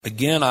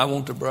Again, I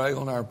want to brag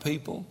on our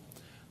people.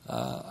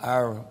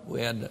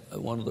 We had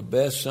one of the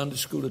best Sunday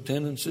school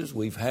attendances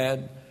we've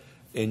had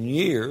in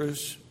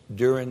years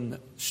during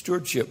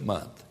Stewardship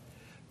Month.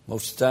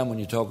 Most of the time when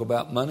you talk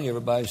about money,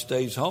 everybody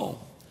stays home.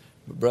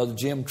 But Brother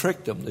Jim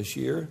tricked them this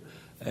year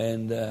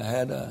and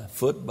had a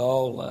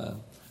football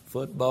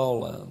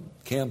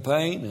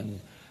campaign,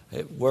 and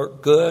it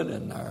worked good,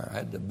 and I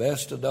had the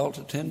best adult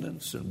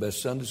attendance and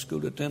best Sunday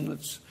school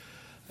attendance.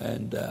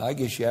 And I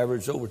guess you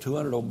averaged over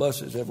 200 on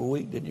buses every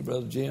week, didn't you,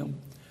 Brother Jim?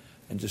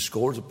 And just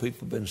scores of people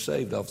have been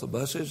saved off the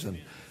buses,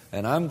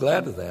 and I'm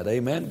glad of that.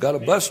 Amen. Got a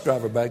bus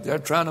driver back there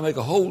trying to make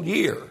a whole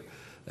year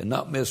and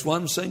not miss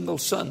one single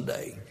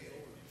Sunday.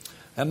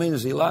 How many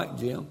does he like,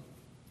 Jim?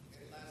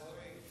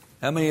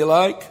 How many you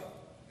like?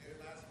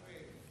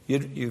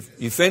 You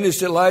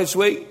finished it last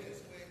week?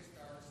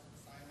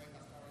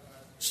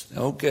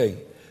 Okay.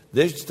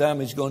 This time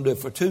he's going to do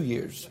it for 2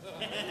 years.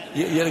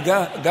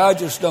 God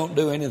just don't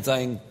do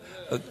anything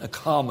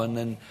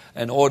common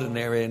and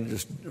ordinary and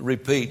just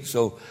repeat.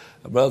 So,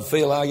 Brother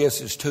Phil, I guess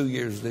it's 2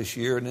 years this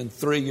year and then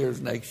 3 years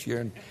next year.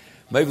 And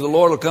maybe the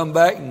Lord will come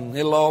back and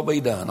it'll all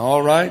be done.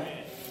 All right?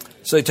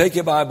 So take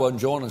your Bible and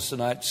join us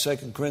tonight,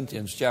 2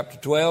 Corinthians chapter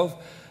 12.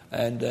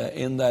 And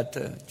in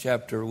that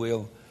chapter,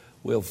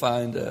 we'll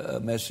find a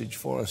message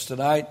for us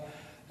tonight.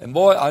 And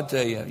boy, I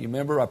tell you, you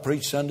remember I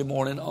preached Sunday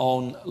morning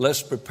on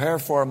let's prepare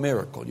for a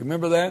miracle. You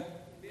remember that?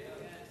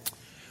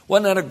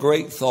 Wasn't that a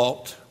great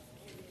thought?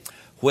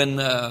 When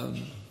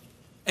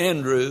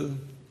Andrew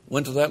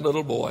went to that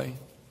little boy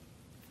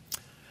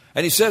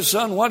and he said,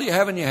 "Son, what do you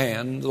have in your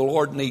hand? The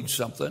Lord needs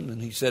something."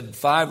 And he said,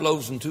 5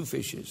 loaves and 2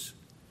 fishes.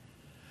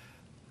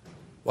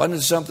 Wasn't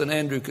it something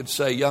Andrew could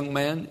say, "Young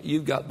man,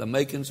 you've got the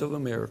makings of a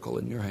miracle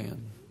in your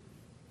hand."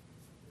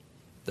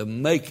 The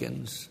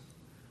makings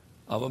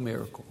of a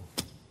miracle.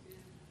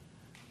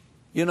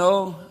 You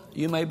know,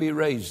 you may be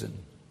raising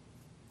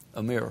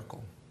a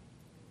miracle.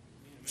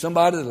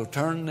 Somebody that will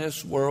turn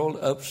this world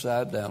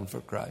upside down for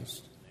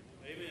Christ.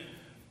 Amen.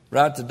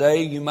 Right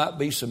today, you might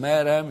be so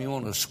mad at them, you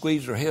want to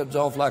squeeze their heads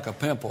off like a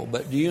pimple.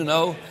 But do you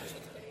know,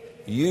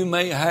 you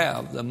may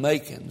have the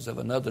makings of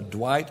another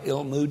Dwight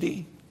L.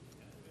 Moody.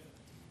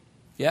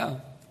 Yeah.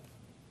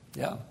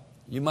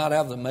 You might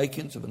have the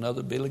makings of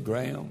another Billy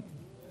Graham.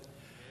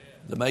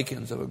 The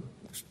makings of a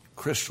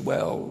Chris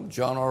Well,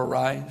 John R.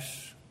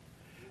 Rice.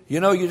 You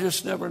know, you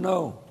just never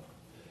know.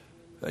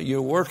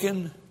 You're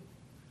working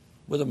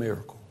with a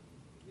miracle.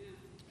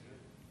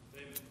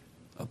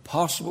 A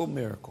possible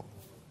miracle.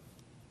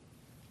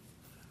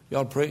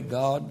 Y'all pray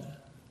God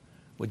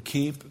would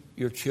keep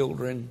your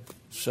children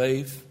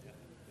safe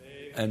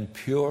and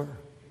pure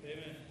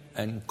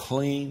and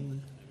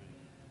clean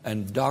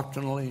and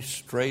doctrinally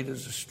straight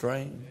as a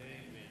string.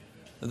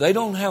 They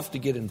don't have to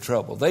get in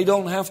trouble. They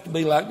don't have to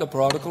be like the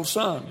prodigal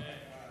son.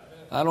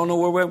 I don't know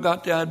where we've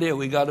got the idea.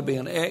 We got to be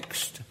an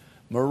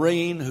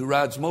ex-Marine who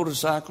rides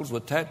motorcycles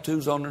with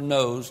tattoos on their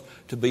nose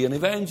to be an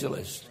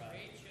evangelist.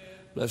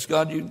 Bless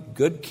God, you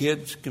good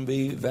kids can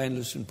be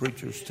evangelists and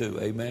preachers too.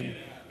 Amen.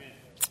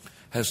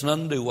 Has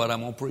nothing to do with what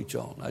I'm going to preach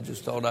on. I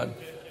just thought I'd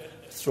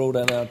throw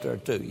that out there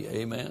to you.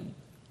 Amen.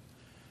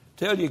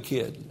 Tell your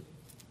kid,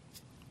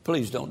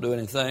 please don't do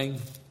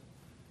anything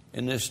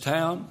in this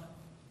town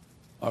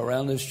or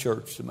around this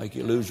church to make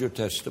you lose your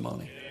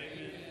testimony.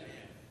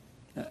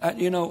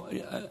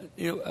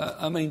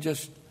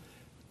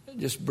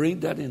 Just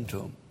breathe that into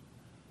them.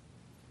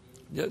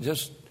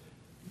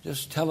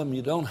 Just tell them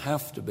you don't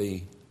have to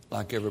be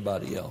like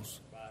everybody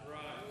else.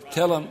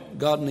 Tell them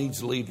God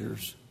needs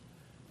leaders.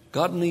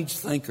 God needs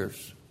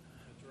thinkers.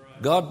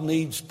 God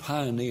needs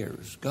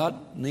pioneers.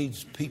 God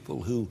needs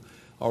people who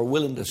are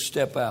willing to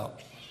step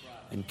out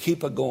and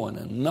keep it going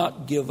and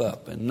not give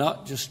up and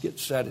not just get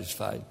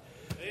satisfied.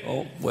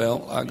 Oh,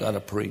 well, I got to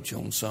preach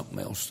on something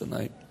else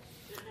tonight.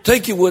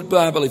 Take your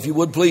Bible, if you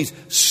would, please.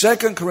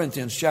 2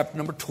 Corinthians chapter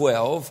number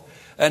 12.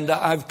 And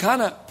I've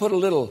kind of put a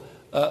little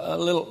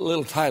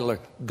title there,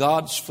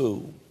 God's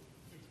Fool.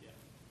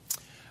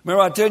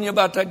 Remember I was telling you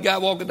about that guy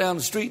walking down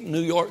the street in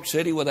New York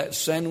City with that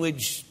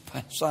sandwich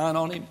sign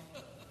on him?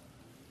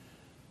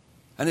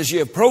 And as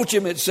you approach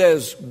him, it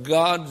says,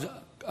 God,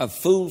 a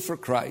fool for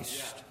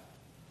Christ.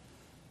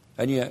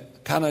 And you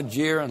kind of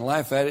jeer and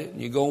laugh at it, and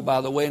you go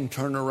by the way and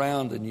turn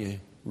around and you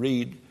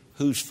read,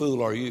 whose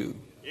fool are you?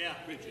 Yeah,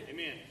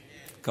 amen.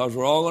 Because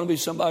we're all going to be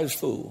somebody's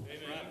fool.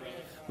 Amen.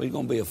 We're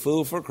going to be a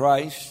fool for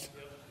Christ,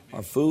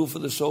 or a fool for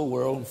the soul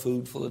world, and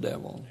food for the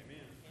devil. Amen.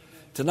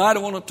 Tonight I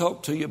want to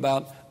talk to you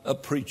about a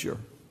preacher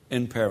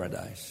in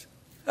paradise.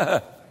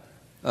 A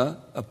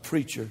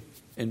preacher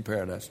in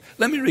paradise.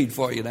 Let me read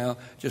for you now,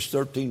 just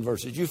 13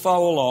 verses. You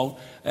follow along,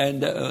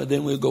 and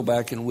then we'll go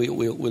back and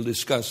we'll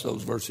discuss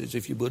those verses,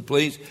 if you would,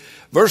 please.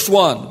 Verse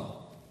 1.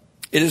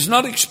 It is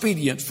not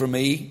expedient for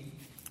me,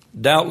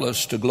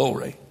 doubtless, to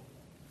glory.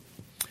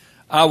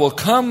 I will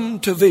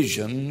come to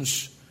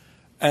visions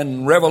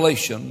and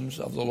revelations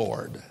of the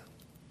Lord.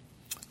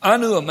 I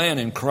knew a man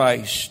in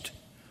Christ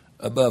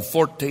above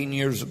 14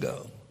 years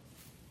ago.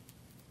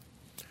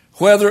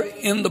 Whether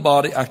in the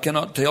body, I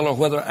cannot tell, or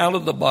whether out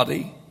of the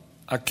body,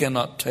 I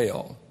cannot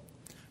tell.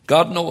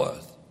 God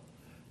knoweth.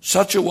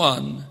 Such a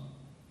one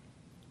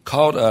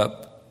caught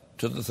up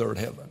to the third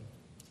heaven.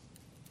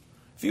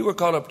 If you were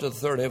caught up to the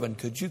third heaven,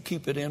 could you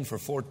keep it in for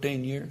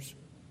 14 years?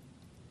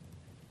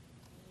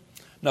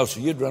 No, so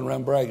you'd run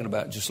around bragging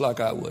about it just like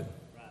I would.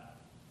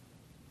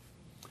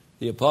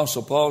 The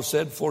Apostle Paul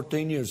said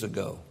 14 years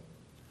ago,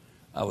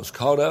 I was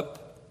caught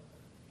up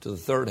to the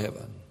third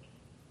heaven.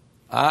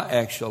 I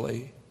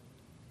actually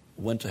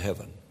went to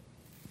heaven.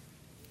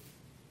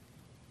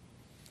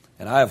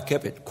 And I have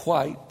kept it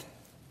quiet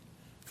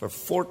for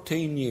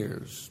 14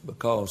 years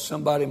because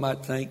somebody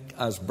might think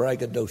I was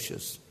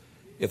braggadocious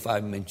if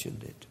I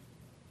mentioned it.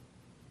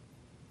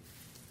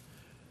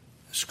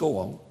 Let's go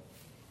on.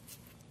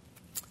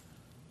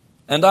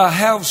 And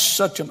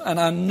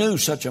I knew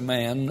such a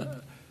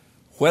man,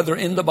 whether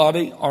in the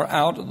body or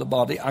out of the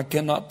body, I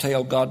cannot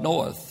tell, God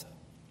knoweth,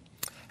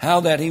 how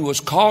that he was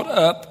caught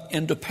up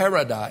into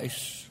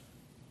paradise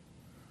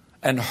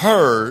and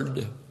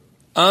heard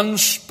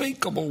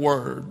unspeakable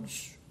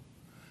words,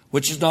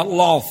 which is not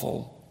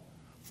lawful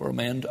for a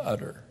man to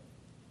utter.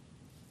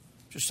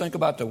 Just think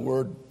about the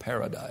word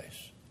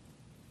paradise.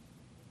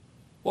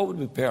 What would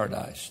be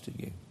paradise to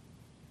you?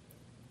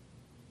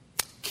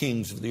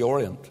 Kings of the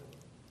Orient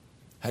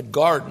had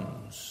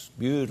gardens,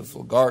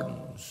 beautiful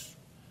gardens,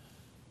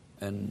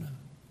 and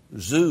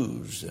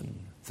zoos and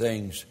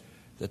things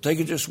that they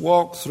could just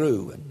walk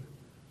through. And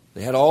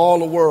they had all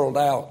the world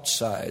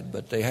outside,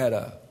 but they had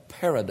a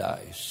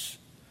paradise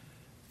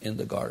in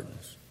the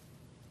gardens.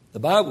 The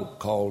Bible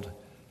called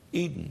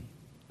Eden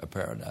a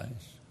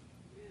paradise.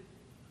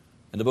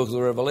 And the book of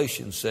the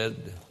Revelation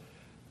said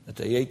that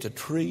they ate the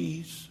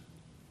trees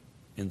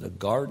in the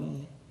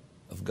garden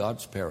of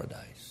God's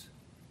paradise.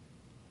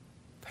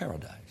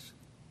 Paradise.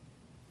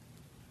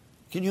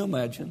 Can you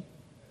imagine?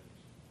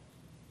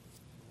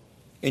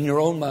 In your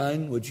own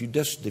mind, would you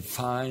just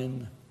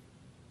define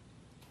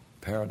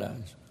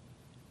paradise?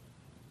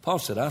 Paul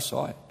said, I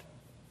saw it.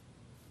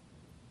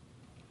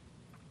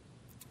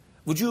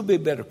 Would you be a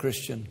better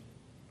Christian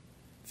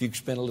if you could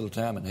spend a little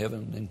time in heaven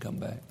and then come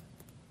back?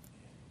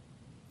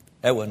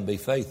 That wouldn't be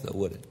faith, though,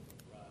 would it?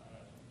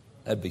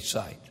 That'd be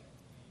sight.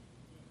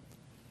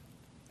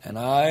 And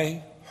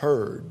I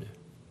heard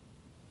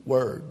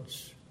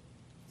words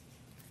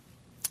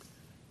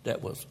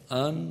that was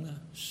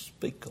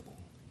unspeakable,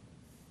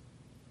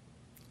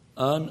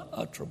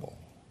 unutterable.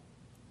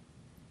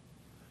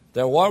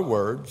 There were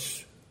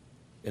words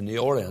in the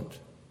Orient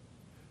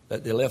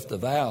that they left the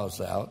vowels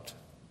out,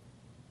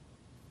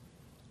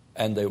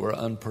 and they were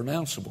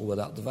unpronounceable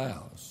without the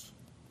vowels.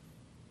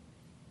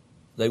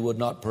 They would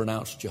not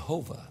pronounce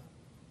Jehovah.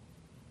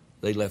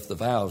 They left the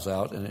vowels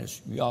out, and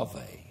it's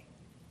Yahweh.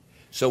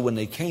 So when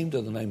they came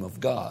to the name of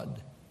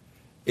God,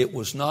 it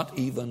was not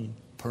even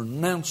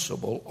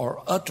pronounceable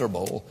or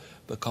utterable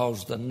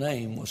because the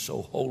name was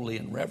so holy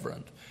and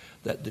reverent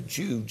that the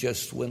Jew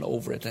just went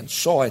over it and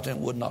saw it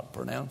and would not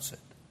pronounce it.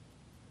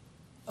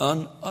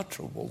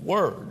 Unutterable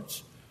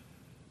words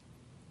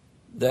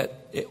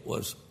that it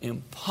was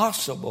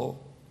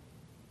impossible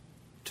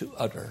to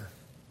utter.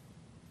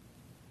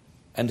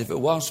 And if it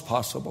was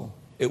possible,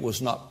 it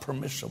was not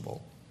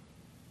permissible.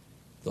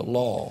 The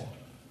law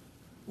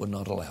would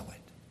not allow it.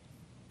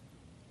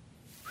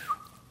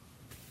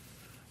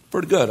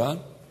 Pretty good, huh?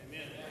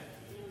 Amen.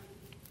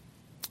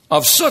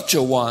 Of such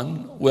a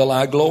one will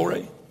I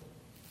glory.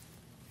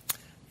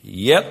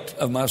 Yet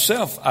of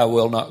myself I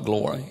will not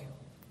glory,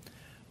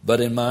 but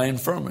in my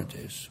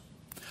infirmities.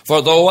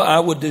 For though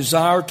I would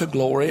desire to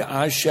glory,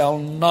 I shall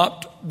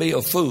not be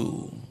a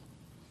fool.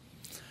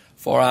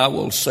 For I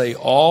will say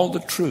all the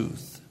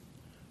truth,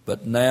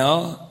 but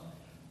now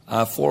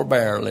I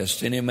forbear,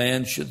 lest any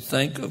man should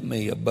think of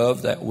me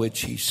above that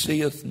which he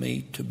seeth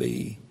me to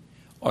be,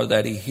 or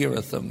that he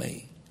heareth of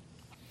me.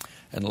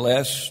 And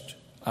lest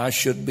I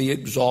should be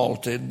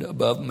exalted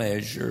above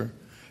measure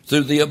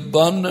through the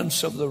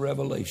abundance of the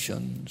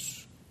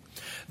revelations,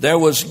 there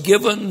was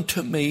given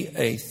to me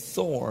a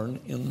thorn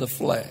in the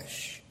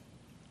flesh.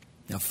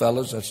 Now,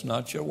 fellas, that's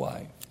not your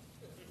wife.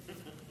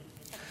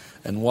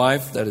 And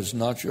wife, that is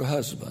not your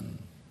husband.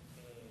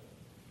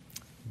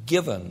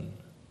 Given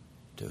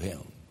to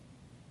him.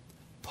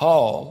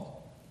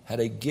 Paul had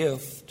a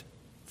gift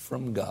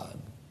from God.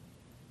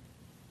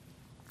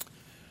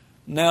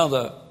 Now,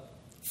 the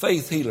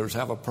faith healers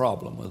have a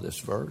problem with this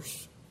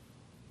verse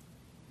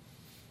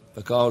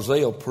because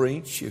they'll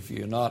preach, if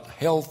you're not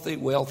healthy,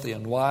 wealthy,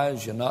 and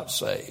wise, you're not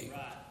saved.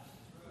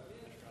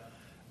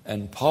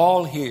 And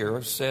Paul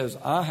here says,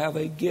 I have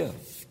a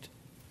gift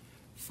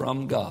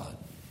from God,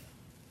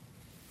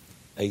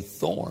 a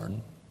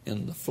thorn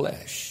in the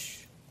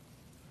flesh,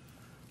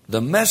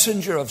 the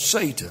messenger of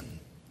Satan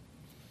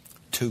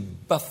to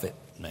buffet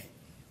me.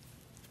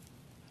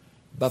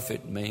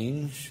 Buffet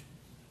means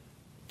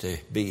to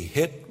be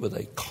hit with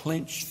a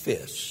clenched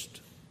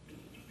fist.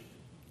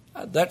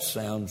 That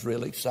sounds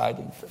really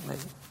exciting for me.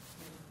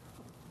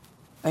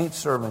 Ain't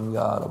serving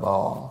God of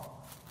all.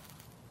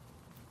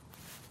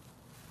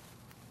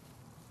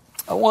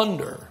 I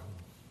wonder,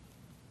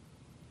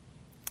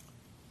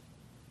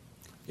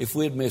 if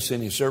we'd miss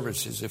any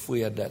services if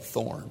we had that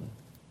thorn?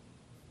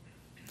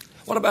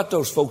 What about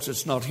those folks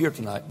that's not here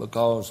tonight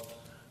because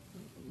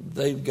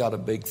they've got a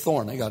big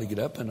thorn? They got to get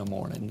up in the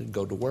morning and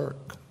go to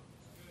work.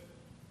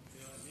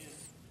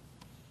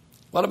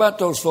 What about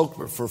those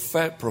folks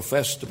that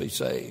profess to be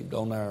saved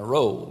on our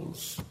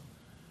rolls?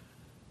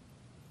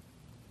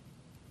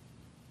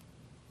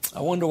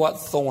 I wonder what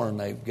thorn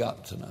they've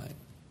got tonight.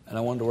 And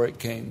I wonder where it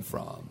came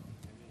from.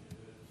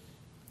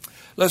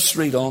 Let's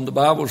read on. The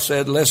Bible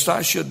said, lest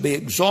I should be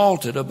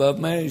exalted above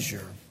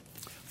measure.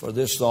 For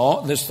this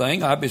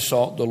thing I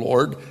besought the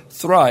Lord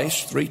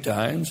thrice, 3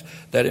 times,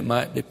 that it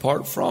might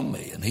depart from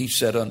me. And he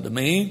said unto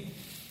me,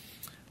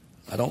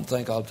 I don't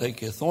think I'll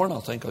take you a thorn. I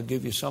think I'll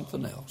give you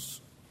something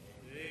else.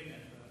 Amen.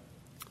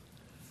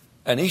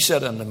 And he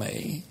said unto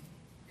me,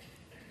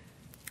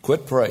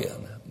 quit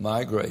praying.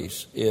 My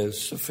grace is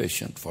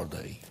sufficient for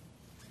thee.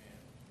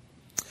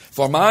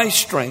 For my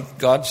strength,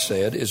 God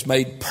said, is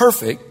made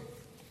perfect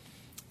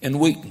in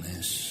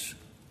weakness.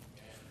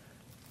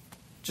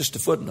 Just a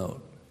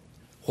footnote.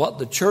 What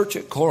the church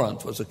at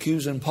Corinth was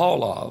accusing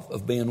Paul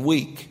of being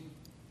weak,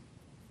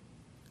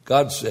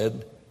 God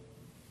said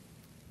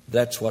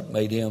that's what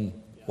made him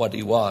what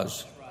he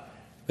was.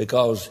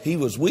 Because he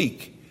was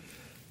weak,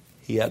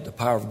 he had the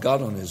power of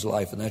God on his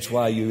life, and that's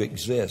why you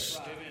exist.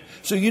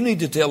 So you need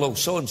to tell old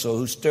so-and-so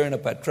who's stirring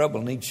up that trouble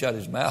and need to shut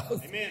his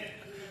mouth.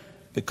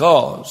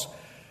 Because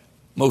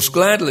most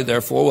gladly,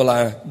 therefore, will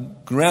I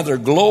rather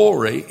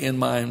glory in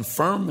my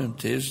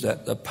infirmities,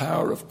 that the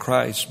power of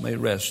Christ may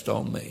rest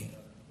on me.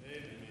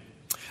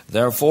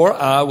 Therefore,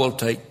 I will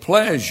take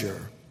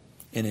pleasure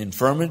in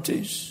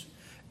infirmities,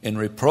 in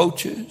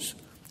reproaches,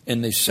 in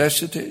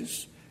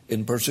necessities,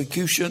 in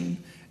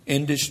persecution,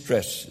 in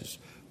distresses,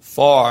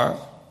 for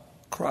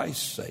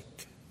Christ's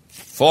sake.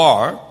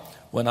 For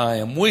when I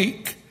am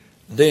weak,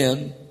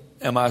 then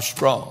am I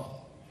strong.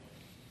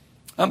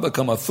 I'm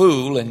become a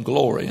fool in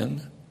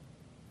glorying.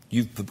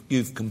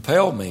 You've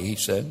compelled me, he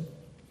said.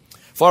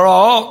 For I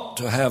ought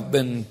to have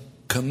been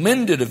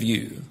commended of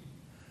you.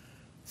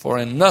 For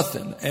in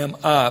nothing am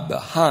I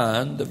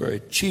behind the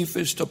very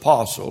chiefest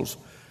apostles,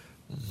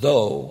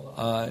 though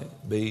I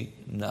be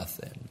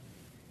nothing.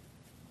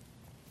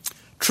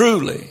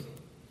 Truly,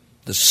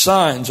 the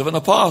signs of an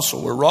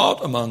apostle were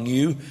wrought among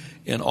you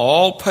in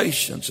all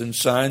patience and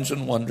signs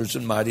and wonders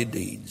and mighty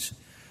deeds.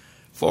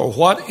 For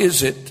what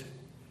is it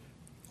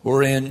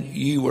wherein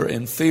you were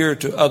in fear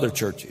to other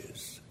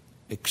churches,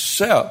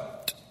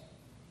 except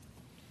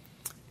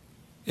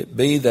it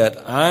be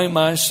that I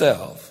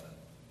myself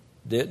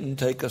didn't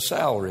take a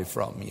salary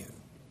from you?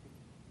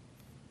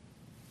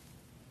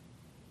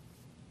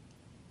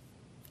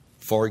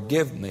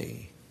 Forgive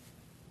me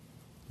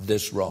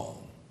this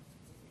wrong.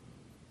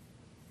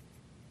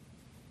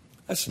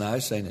 That's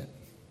nice, ain't it?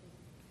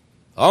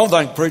 I don't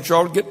think preacher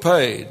ought to get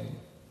paid.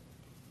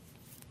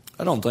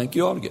 I don't think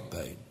you ought to get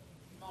paid.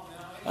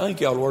 I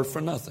think you ought to work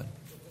for nothing,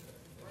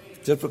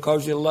 just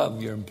because you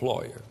love your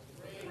employer.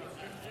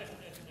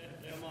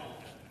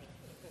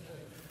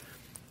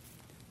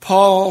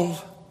 Paul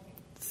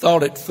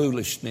thought it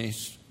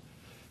foolishness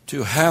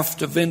to have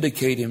to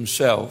vindicate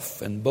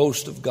himself and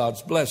boast of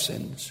God's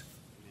blessings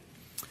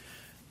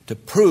to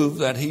prove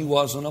that he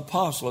was an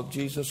apostle of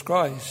Jesus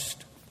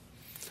Christ.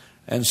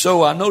 And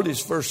so I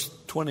noticed verse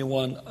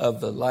 21 of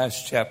the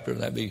last chapter,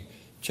 that'd be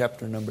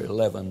chapter number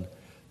 11.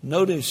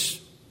 Notice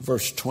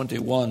verse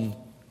 21.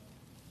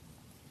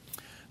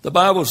 The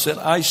Bible said,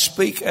 I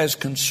speak as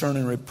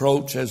concerning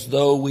reproach as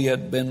though we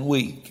had been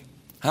weak.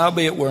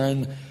 Howbeit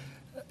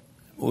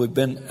we've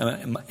been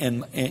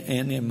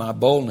in my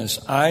boldness,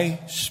 I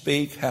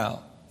speak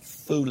how?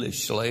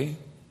 Foolishly.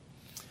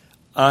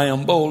 I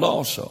am bold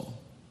also.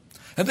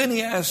 And then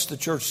he asked the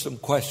church some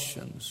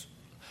questions.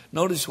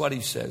 Notice what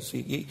he says.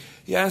 He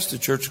asked the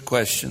church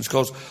questions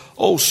because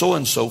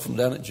so-and-so from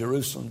down at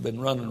Jerusalem had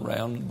been running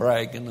around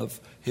bragging of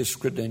his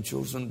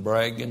credentials and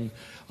bragging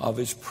of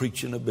his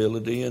preaching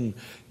ability and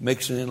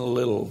mixing in a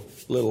little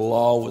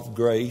law with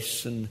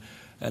grace. And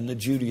the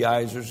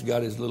Judaizers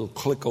got his little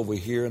clique over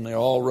here, and they're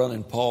all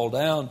running Paul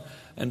down.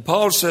 And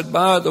Paul said,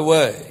 by the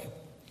way,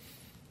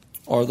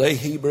 are they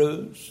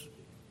Hebrews?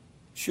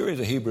 Sure, he's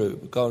a Hebrew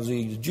because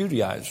he's a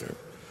Judaizer.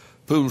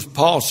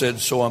 Paul said,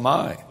 so am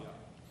I.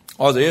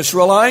 Are they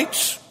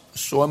Israelites?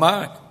 So am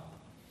I.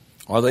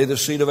 Are they the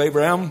seed of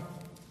Abraham?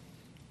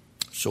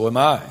 So am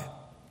I.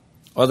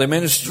 Are they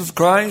ministers of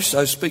Christ?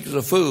 I speak as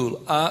a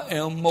fool. I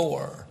am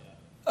more.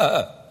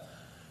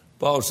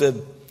 Paul said,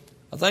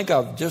 I think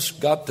I've just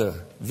got to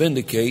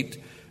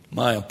vindicate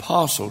my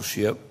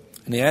apostleship.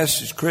 And he asked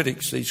his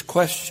critics these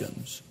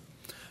questions.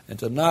 And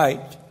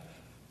tonight,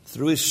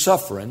 through his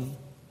suffering,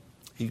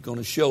 he's going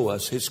to show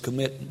us his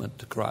commitment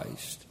to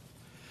Christ.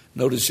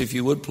 Notice, if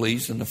you would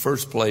please, in the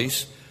first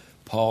place,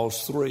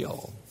 Paul's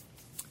thrill.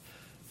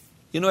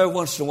 You know, every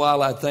once in a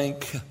while I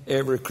think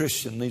every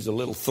Christian needs a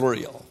little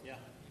thrill.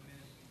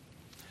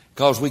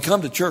 Because we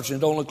come to church and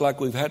it don't look like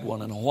we've had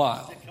one in a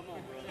while.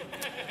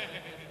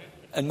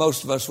 And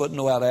most of us wouldn't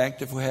know how to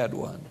act if we had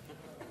one.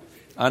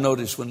 I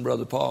noticed when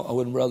Brother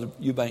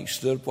Eubanks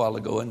stood up a while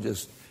ago and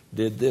just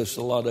did this.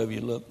 A lot of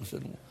you looked and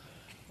said,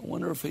 I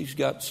wonder if he's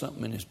got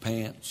something in his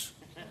pants.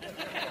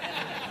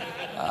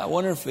 I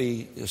wonder if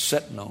he is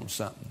sitting on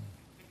something.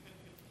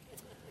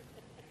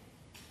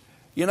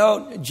 You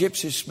know,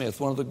 Gypsy Smith,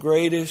 one of the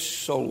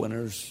greatest soul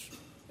winners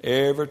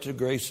ever to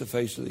grace the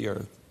face of the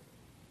earth,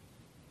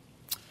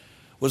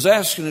 was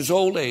asked in his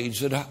old age,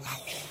 that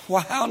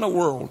how in the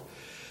world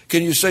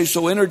can you say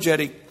so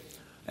energetic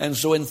and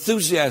so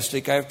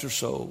enthusiastic after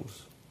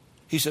souls?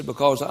 He said,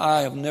 because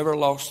I have never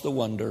lost the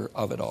wonder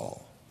of it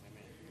all.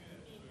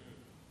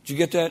 Did you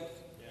get that?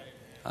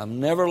 I've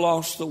never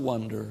lost the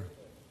wonder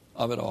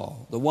of it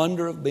all. The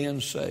wonder of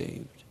being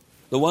saved.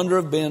 The wonder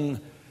of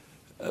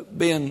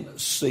being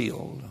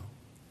sealed.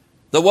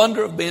 The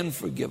wonder of being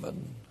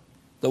forgiven.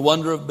 The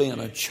wonder of being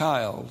a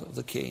child of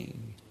the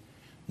King.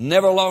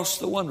 Never lost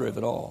the wonder of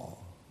it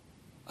all.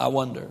 I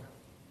wonder,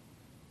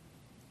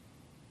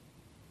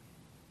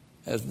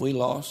 have we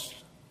lost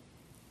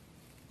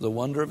the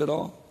wonder of it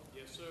all?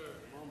 Yes, sir.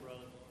 Come on, brother.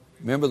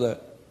 Remember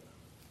that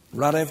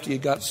right after you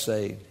got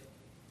saved,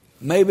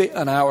 maybe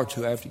an hour or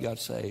two after you got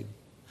saved,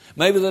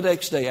 maybe the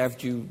next day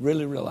after you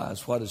really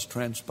realized what has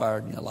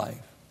transpired in your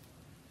life,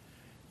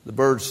 the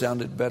birds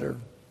sounded better,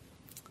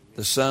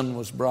 the sun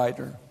was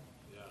brighter,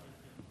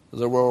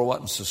 the world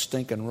wasn't so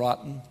stinking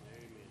rotten,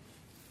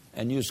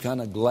 and you was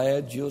kind of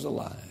glad you was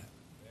alive.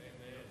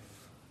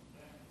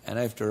 And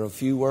after a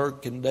few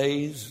working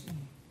days,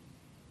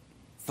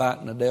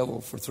 fighting the devil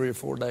for 3 or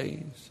 4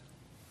 days,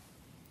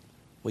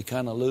 we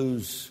kind of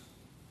lose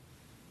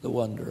the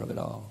wonder of it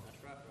all.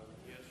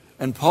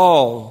 And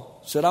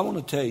Paul said, I want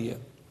to tell you,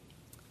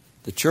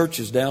 the church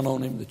is down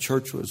on him. The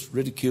church was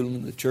ridiculing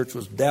him. The church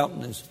was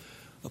doubting his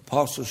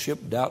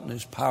apostleship, doubting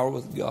his power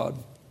with God.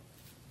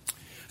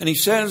 And he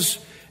says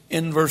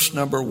in verse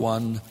number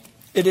 1,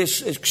 it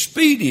is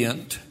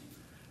expedient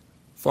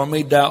for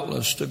me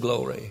doubtless to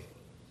glory.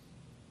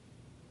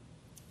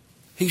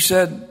 He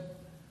said,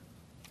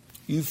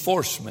 you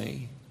force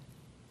me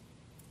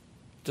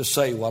to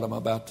say what I'm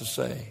about to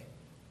say.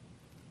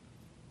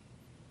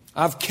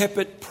 I've kept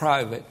it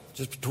private,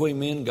 just between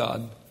me and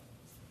God,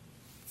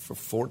 for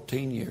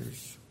 14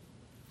 years.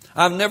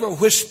 I've never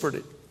whispered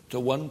it to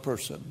one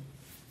person.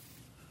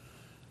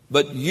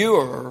 But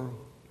your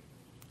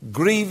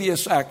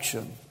grievous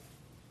action,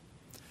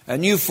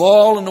 and you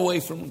falling away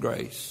from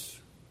grace,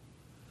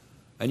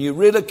 and you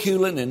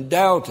ridiculing and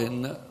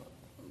doubting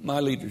my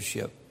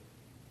leadership.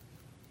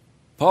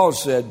 Paul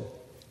said,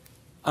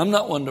 I'm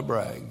not one to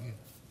brag,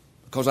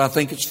 because I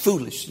think it's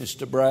foolishness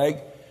to brag.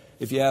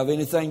 If you have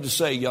anything to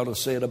say, you ought to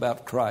say it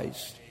about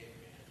Christ.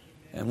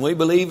 And we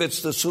believe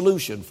it's the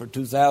solution for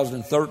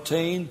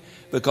 2013,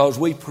 because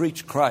we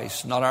preach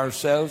Christ, not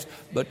ourselves,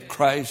 but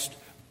Christ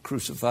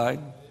crucified.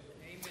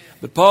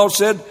 But Paul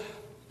said,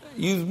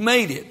 you've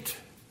made it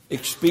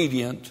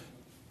expedient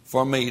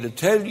for me to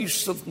tell you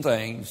some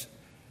things.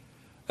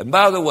 And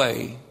by the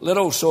way, let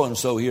old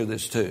so-and-so hear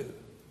this too.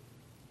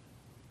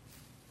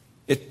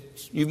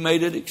 You've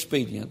made it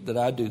expedient that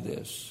I do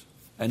this.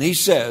 And he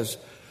says,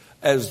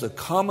 as it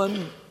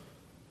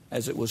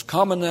was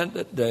common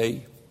that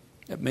day,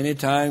 that many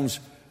times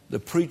the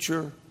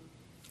preacher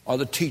or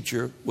the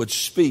teacher would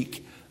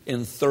speak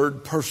in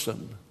third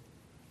person.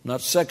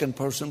 Not second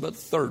person, but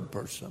third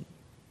person.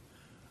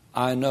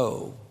 I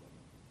know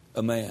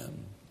a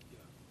man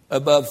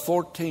above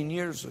 14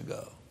 years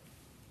ago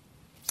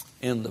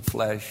in the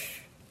flesh.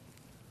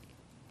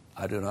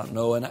 I do not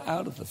know, and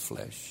out of the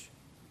flesh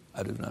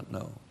I do not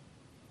know.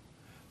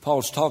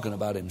 Paul's talking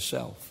about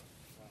himself.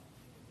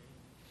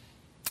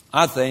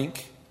 I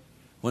think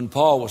when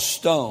Paul was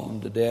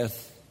stoned to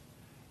death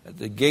at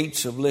the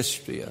gates of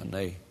Lystra, and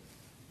they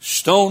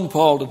stoned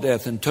Paul to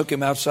death and took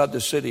him outside the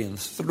city and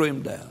threw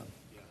him down,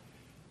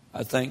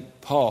 I think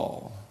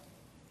Paul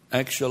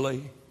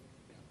actually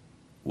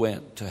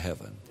went to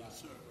heaven.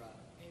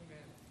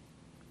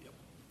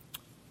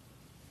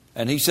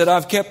 And he said,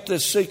 I've kept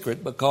this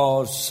secret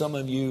because some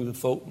of you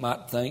folk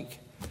might think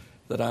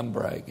that I'm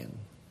bragging.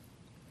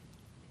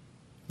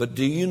 But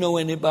do you know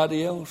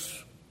anybody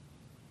else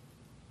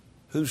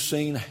who's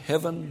seen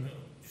heaven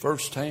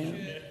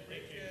firsthand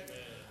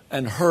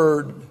and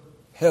heard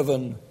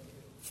heaven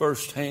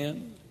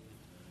firsthand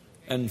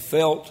and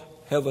felt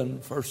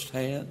heaven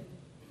firsthand?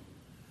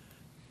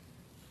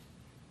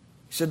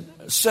 He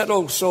said, set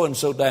old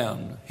so-and-so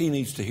down. He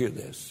needs to hear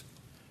this.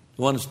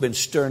 The one that's been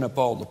stirring up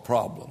all the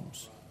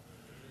problems.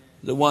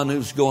 The one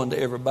who's going to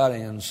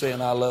everybody and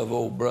saying, I love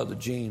old brother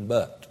Gene,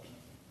 but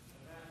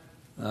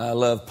I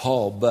love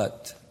Paul,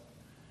 but.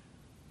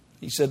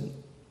 He said,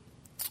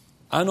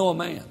 I know a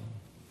man.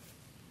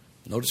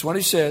 Notice what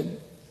he said.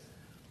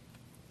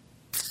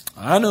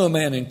 I know a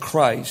man in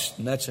Christ,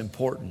 and that's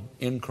important,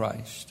 in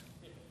Christ.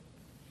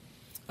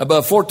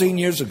 About 14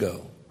 years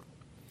ago,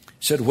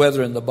 he said,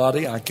 whether in the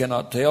body I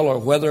cannot tell, or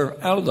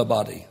whether out of the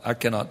body I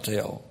cannot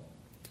tell.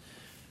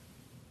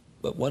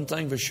 But one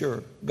thing for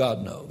sure,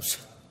 God knows.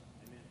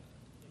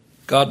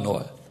 God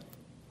knoweth.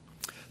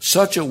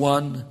 Such a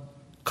one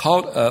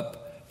caught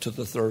up to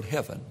the third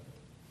heaven.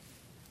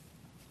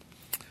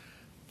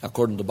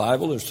 According to the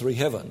Bible, there's 3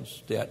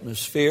 heavens. The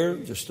atmosphere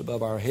just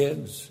above our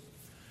heads.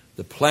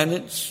 The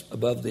planets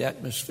above the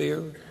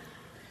atmosphere.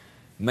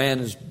 Man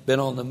has been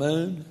on the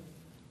moon,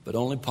 but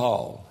only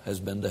Paul has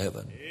been to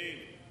heaven.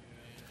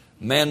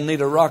 Man need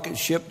a rocket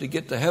ship to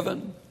get to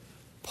heaven.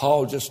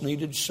 Paul just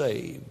needed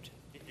saved.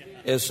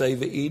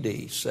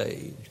 S-A-V-E-D,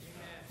 saved,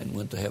 and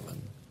went to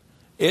heaven.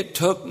 It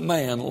took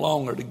man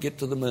longer to get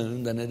to the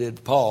moon than it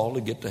did Paul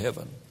to get to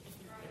heaven.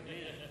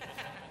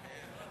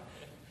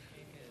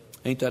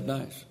 Ain't that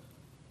nice?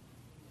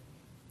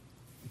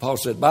 Paul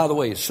said, by the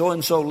way, is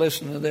so-and-so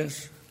listening to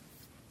this?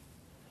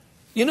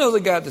 You know the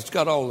guy that's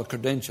got all the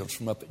credentials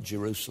from up at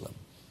Jerusalem?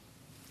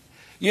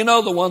 You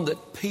know the one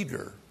that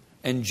Peter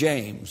and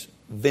James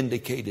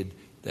vindicated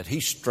that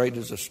he's straight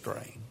as a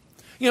string?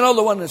 You know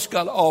the one that's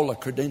got all the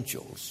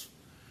credentials?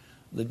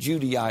 The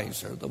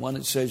Judaizer, the one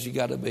that says you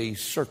got to be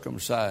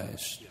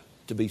circumcised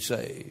to be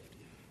saved.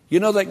 You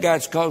know that guy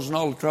that's causing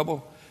all the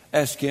trouble?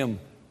 Ask him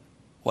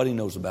what he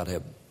knows about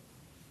heaven.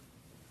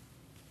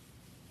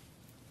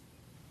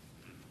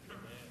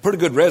 Pretty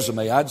good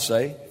resume, I'd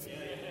say.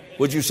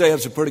 Would you say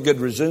it's a pretty good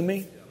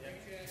resume?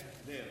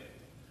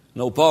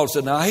 No, Paul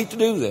said, now I hate to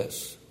do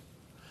this.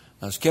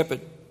 I've kept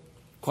it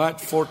quiet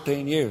for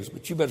 14 years,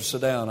 but you better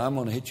sit down. I'm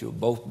going to hit you with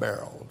both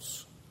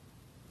barrels.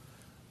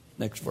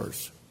 Next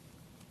verse.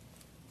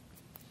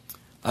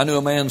 I knew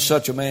a man,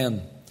 such a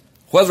man,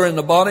 whether in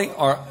the body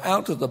or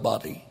out of the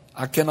body,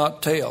 I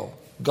cannot tell.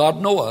 God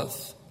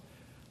knoweth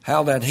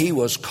how that he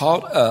was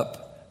caught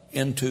up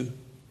into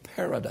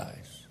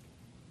paradise.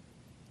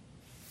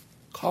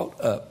 Caught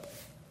up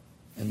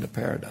into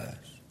paradise.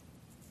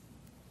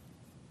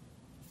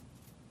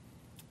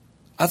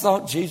 I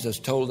thought Jesus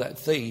told that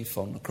thief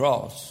on the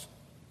cross,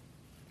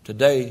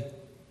 today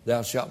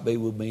thou shalt be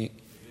with me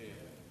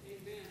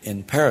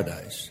in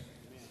paradise.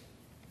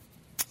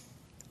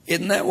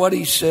 Isn't that what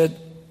he said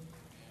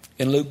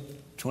in Luke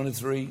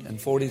 23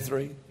 and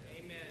 43?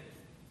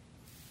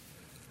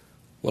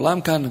 Well,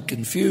 I'm kind of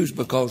confused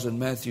because in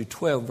Matthew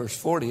 12, verse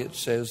 40, it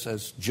says,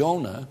 as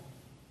Jonah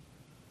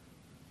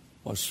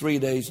was 3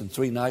 days and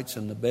 3 nights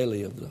in the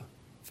belly of the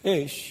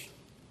fish,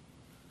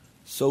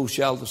 so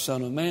shall the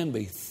Son of Man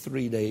be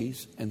 3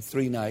 days and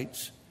 3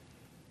 nights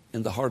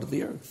in the heart of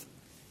the earth.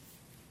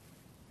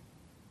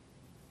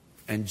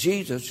 And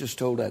Jesus just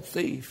told that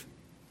thief,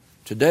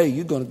 today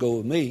you're going to go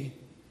with me.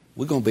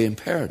 We're going to be in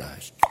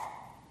paradise.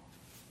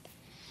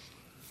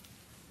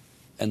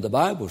 And the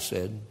Bible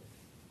said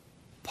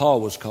Paul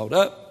was caught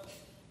up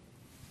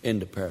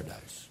into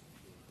paradise.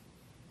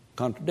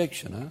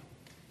 Contradiction, huh?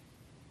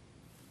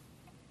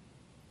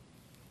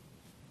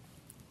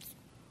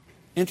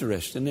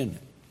 Interesting, isn't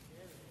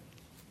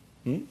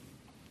it?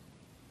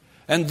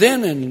 And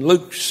then in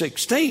Luke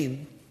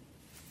 16,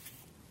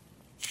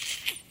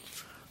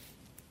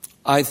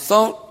 I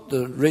thought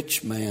the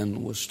rich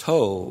man was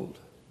told,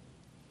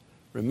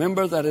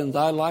 remember that in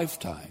thy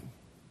lifetime,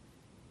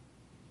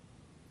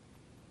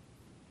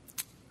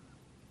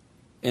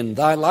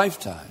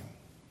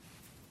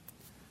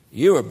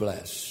 you were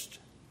blessed,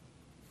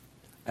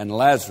 and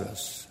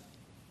Lazarus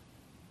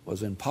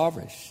was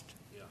impoverished.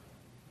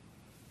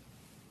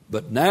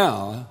 But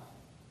now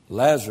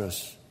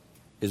Lazarus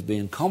is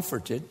being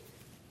comforted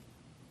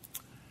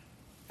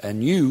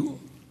and you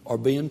are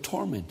being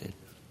tormented.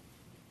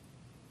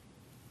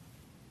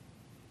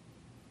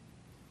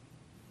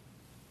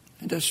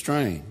 Ain't that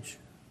strange?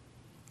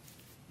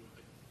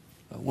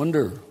 I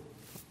wonder,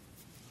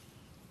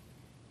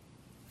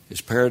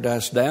 is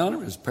paradise down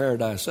or is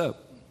paradise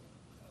up?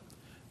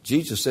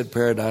 Jesus said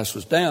paradise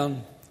was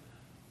down.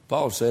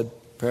 Paul said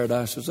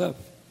paradise was up.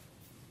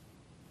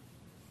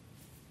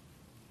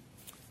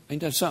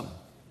 Ain't that something?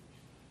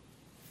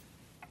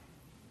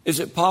 Is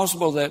it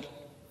possible that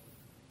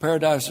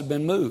paradise has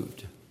been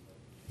moved?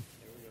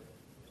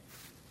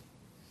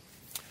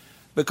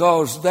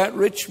 Because that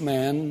rich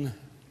man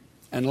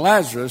and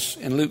Lazarus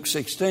in Luke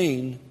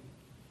 16,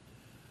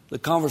 the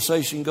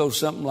conversation goes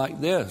something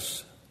like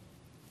this.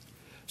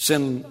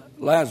 Send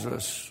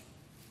Lazarus.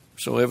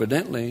 So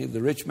evidently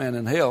the rich man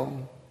in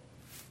hell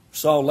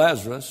saw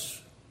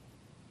Lazarus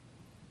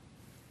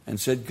and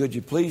said, could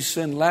you please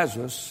send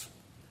Lazarus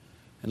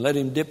and let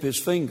him dip his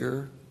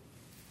finger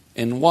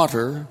in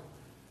water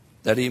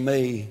that he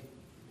may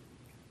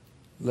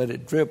let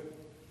it drip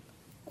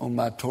on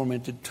my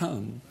tormented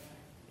tongue.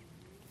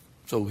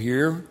 So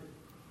here,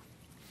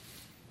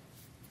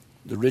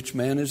 the rich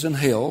man is in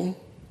hell,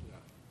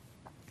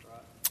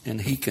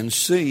 and he can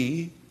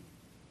see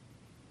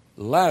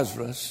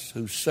Lazarus,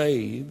 who's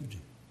saved.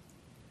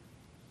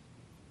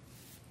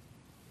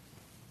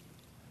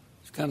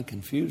 It's kind of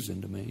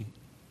confusing to me.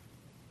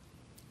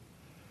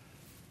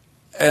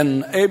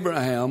 And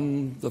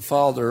Abraham, the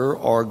father,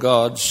 or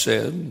God,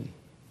 said,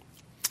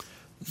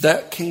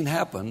 that can't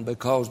happen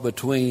because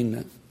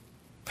between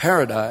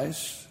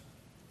paradise,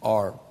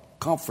 or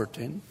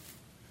comforting,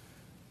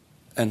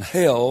 and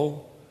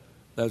hell,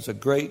 there's a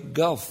great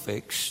gulf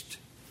fixed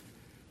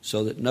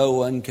so that no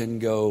one can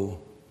go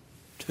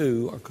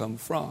to or come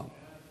from.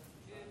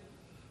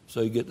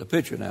 So you get the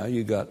picture now.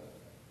 You got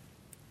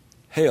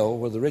hell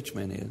where the rich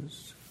man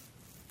is.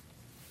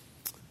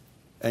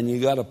 And you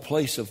got a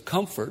place of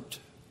comfort,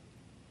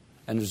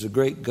 and there's a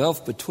great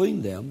gulf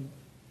between them,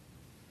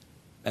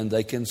 and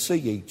they can see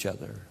each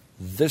other.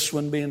 This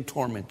one being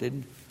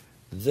tormented,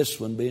 this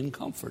one being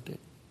comforted.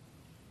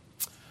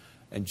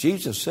 And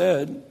Jesus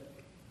said,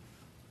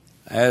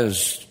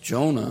 as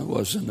Jonah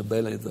was in the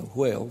belly of the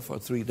whale for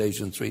 3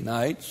 days and 3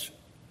 nights,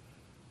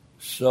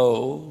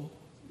 so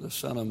the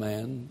Son of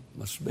Man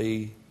must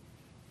be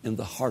in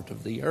the heart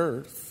of the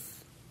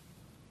earth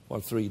for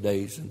 3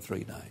 days and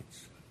 3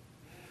 nights.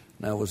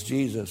 Now, was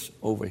Jesus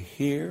over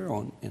here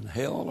in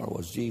hell, or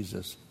was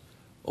Jesus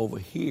over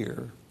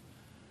here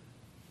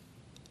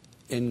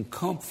in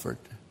comfort?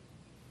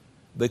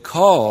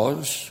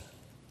 Because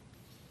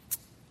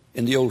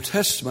in the Old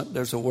Testament,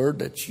 there's a word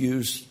that's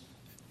used,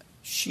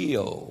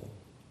 Sheol.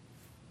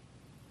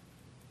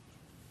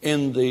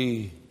 In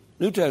the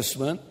New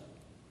Testament,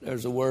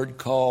 there's a word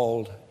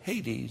called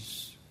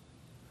Hades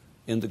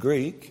in the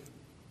Greek.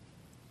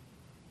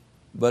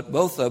 But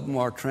both of them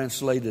are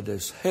translated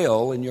as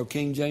hell in your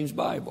King James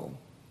Bible.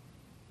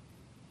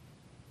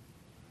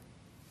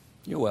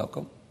 You're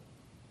welcome.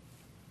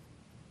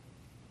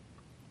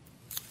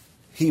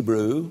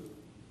 Hebrew,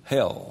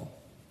 hell.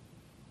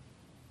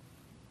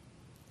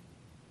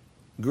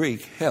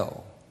 Greek,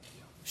 hell.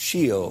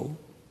 Sheol,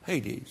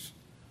 Hades.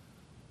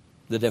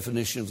 The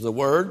definition of the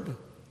word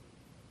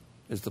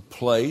is the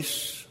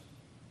place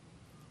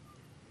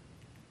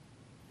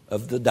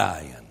of the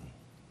dying.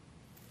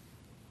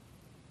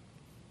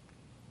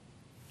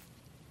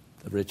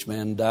 The rich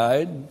man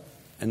died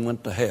and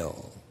went to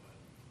hell,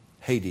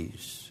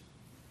 Hades,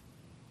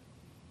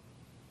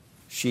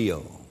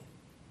 Sheol,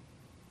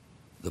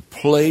 the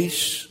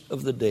place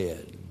of the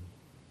dead.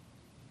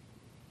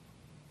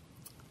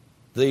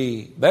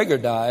 The beggar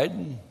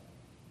died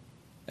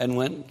and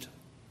went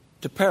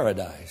to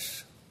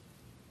paradise,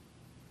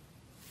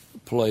 the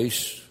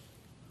place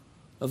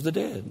of the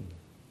dead.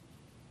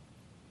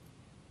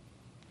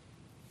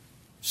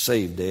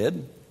 Saved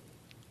dead,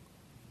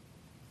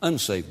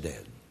 unsaved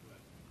dead.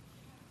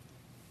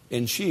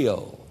 In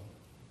Sheol,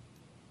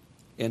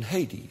 in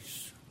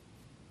Hades.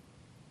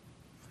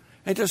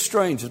 Ain't it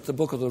strange that the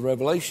book of the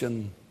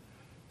Revelation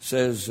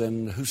says,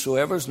 and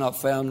whosoever is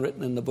not found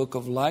written in the book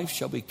of life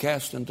shall be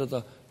cast into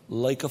the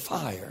lake of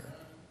fire.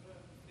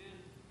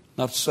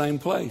 Not the same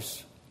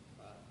place.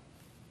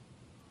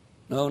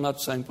 No, not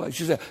the same place.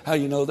 You say, how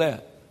do you know that?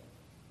 It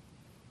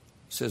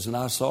says, and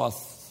I saw a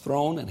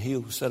throne and he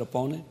who sat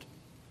upon it,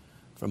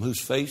 from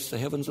whose face the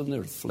heavens and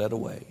the earth fled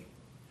away.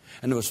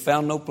 And there was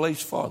found no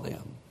place for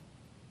them.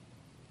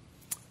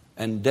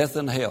 And death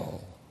and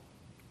hell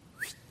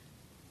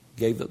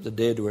gave up the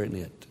dead who were in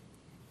it.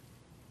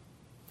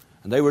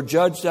 And they were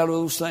judged out of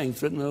those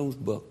things written in those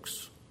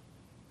books.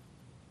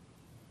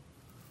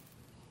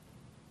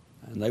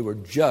 And they were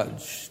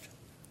judged.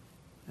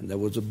 And there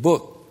was a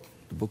book,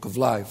 the book of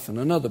life, and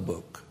another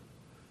book.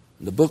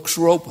 And the books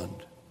were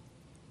opened.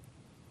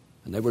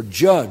 And they were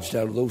judged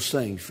out of those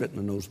things written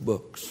in those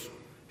books.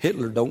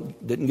 Hitler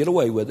didn't get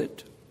away with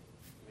it.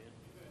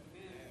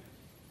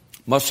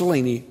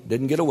 Mussolini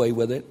didn't get away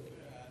with it.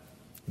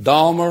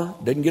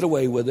 Dahmer didn't get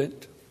away with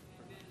it.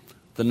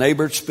 The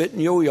neighbor spit in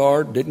your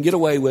yard didn't get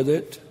away with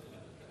it,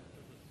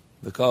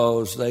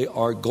 because they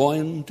are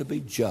going to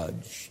be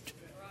judged.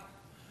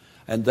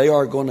 And they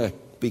are going to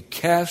be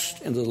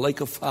cast into the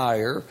lake of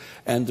fire,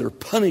 and their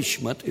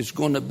punishment is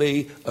going to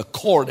be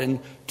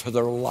according to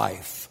their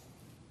life.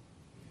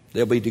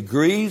 There'll be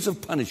degrees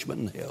of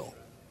punishment in hell.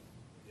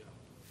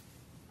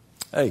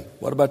 Hey,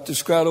 what about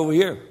this crowd over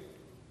here?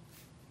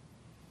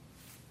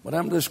 What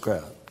happened to this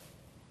crowd?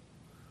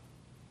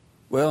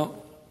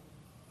 Well,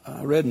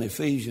 I read in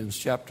Ephesians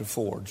chapter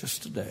 4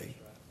 just today.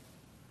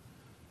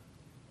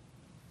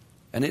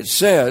 And it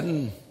said,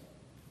 in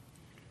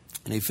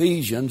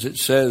Ephesians, it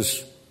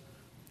says,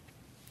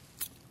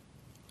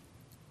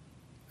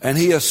 and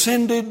he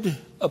ascended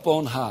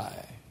upon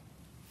high.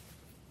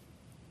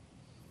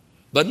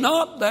 But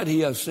not that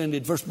he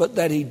ascended first, but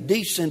that he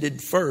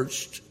descended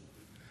first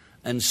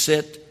and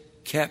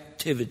set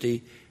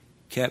captivity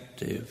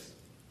captive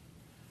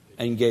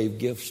and gave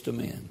gifts to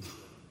men.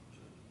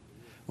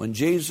 When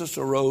Jesus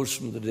arose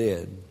from the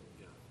dead,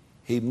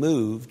 he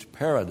moved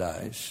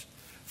paradise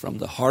from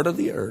the heart of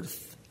the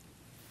earth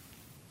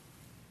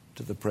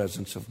to the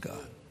presence of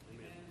God.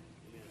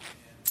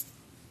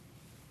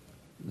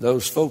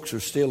 Those folks are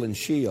still in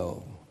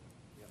Sheol.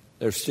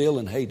 They're still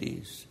in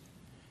Hades,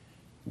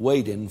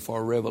 waiting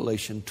for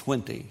Revelation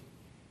 20,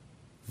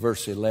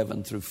 verse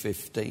 11 through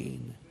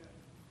 15.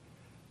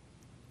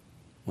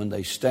 When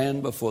they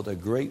stand before the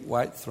great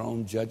white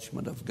throne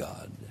judgment of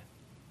God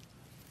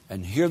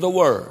and hear the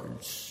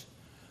words,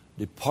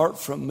 depart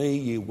from me,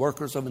 ye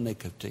workers of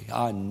iniquity,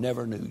 I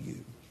never knew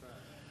you.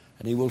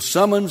 And he will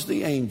summons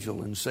the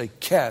angel and say,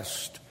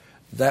 cast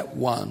that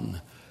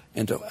one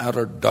into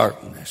outer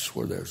darkness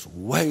where there's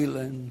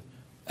wailing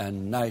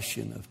and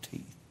gnashing of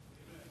teeth.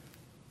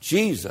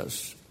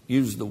 Jesus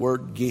used the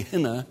word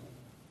Gehenna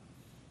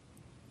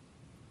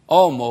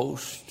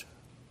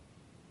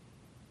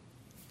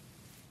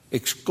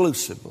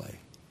exclusively.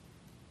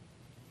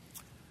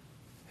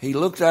 He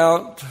looked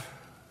out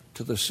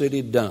to the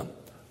city dump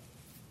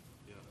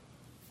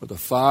where the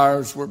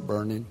fires were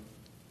burning,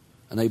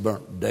 and they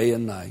burnt day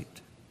and night.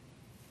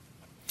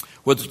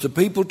 Where the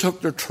people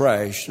took their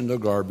trash and their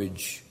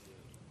garbage.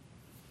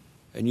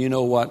 And you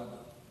know what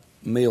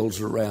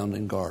mills around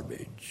in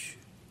garbage.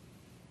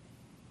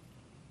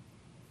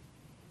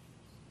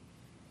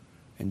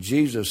 And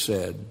Jesus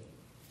said,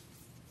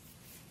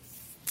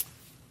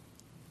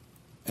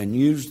 and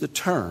used the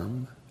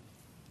term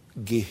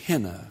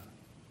Gehenna.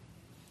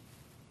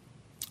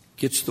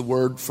 Gets the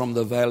word from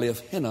the valley of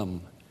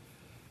Hinnom,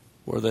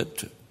 where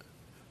that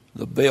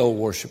the Baal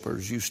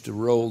worshippers used to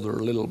roll their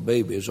little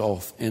babies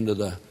off into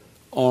the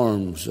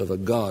arms of a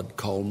god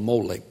called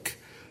Molech,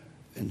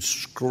 and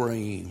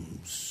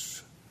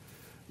screams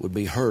would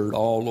be heard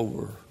all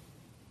over.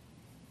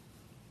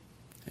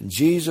 And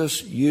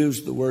Jesus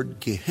used the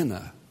word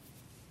Gehenna,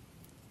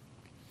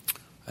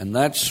 and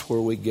that's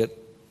where we get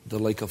the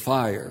lake of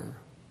fire.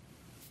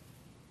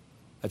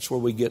 That's where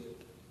we get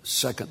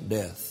second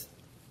death.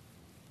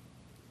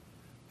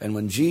 And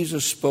when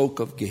Jesus spoke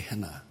of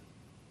Gehenna,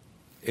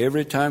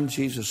 every time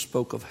Jesus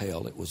spoke of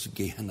hell, it was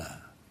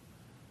Gehenna.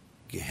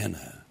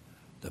 Gehenna,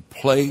 the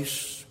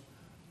place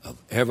of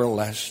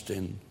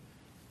everlasting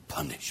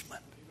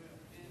punishment.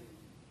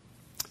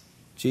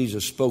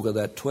 Jesus spoke of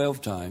that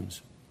 12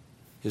 times.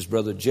 His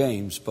brother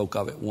James spoke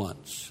of it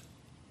once.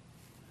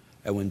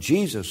 And when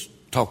Jesus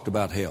talked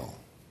about hell,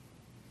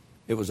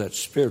 it was that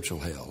spiritual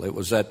hell. It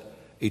was that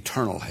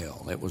eternal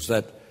hell. It was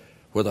that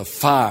where the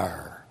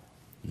fire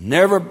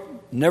never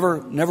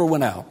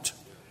went out,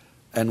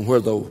 and where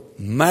the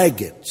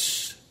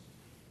maggots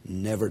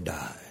never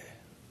die.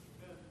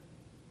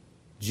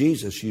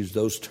 Jesus used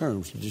those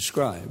terms to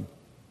describe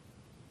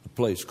a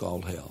place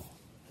called hell.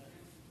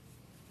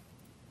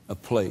 A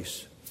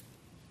place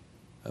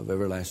of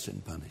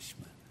everlasting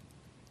punishment.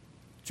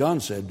 John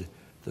said,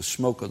 the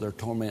smoke of their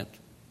torment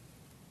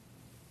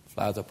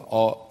flies up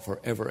all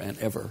forever and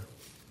ever,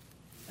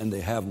 and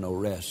they have no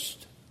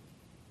rest,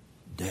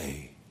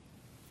 day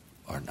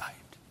or night.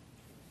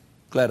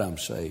 Glad I'm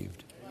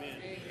saved. Amen.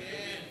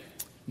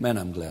 Man,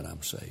 I'm glad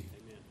I'm saved.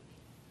 Amen.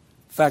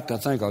 In fact, I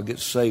think I'll get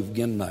saved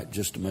again tonight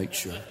just to make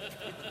sure.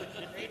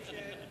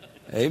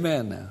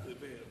 Amen.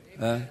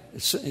 Now,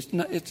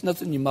 it's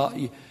nothing you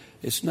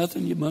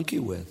monkey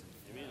with.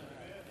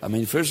 I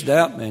mean, if there's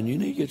doubt, man, you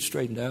need to get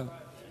straightened out.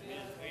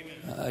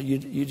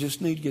 You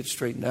just need to get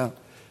straightened out.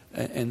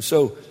 And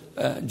so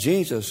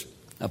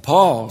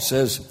Paul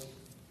says,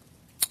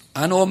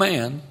 I know a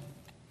man.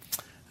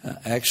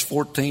 Acts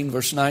 14,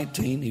 verse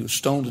 19, he was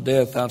stoned to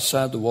death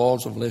outside the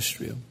walls of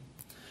Lystra.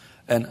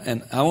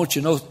 And I want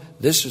you to know,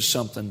 this is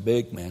something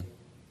big, man.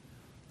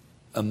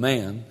 A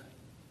man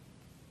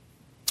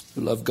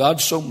who loved God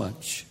so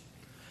much,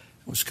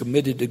 was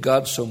committed to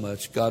God so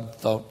much, God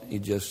thought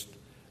he'd just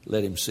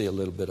let him see a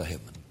little bit of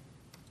heaven.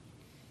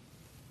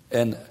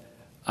 And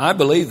I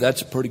believe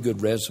that's a pretty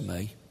good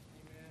resume.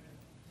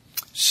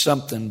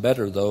 Something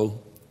better, though.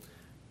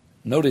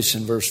 Notice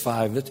in verse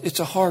 5,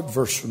 it's a hard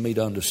verse for me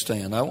to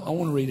understand. I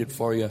want to read it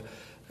for you,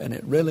 and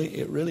it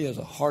really is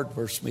a hard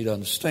verse for me to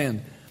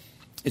understand.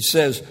 It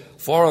says,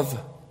 for of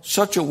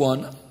such a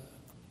one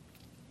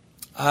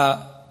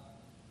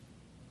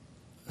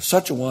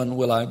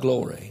will I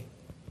glory.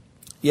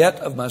 Yet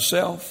of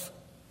myself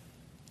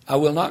I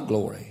will not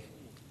glory,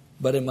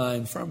 but in my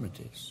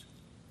infirmities.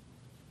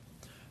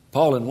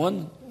 Paul in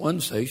one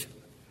station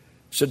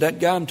said, that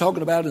guy I'm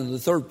talking about in the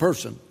third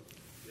person,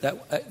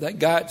 that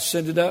guy that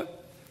ascended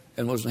up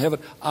and was in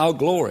heaven, I'll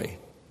glory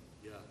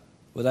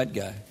with that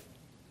guy.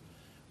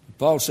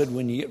 Paul said,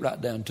 when you get right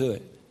down to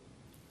it,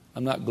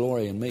 I'm not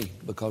glorying me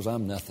because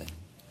I'm nothing.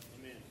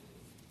 Amen.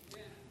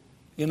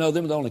 You know,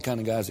 them are the only kind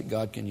of guys that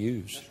God can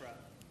use. That's right.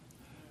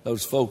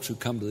 Those folks who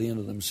come to the end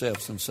of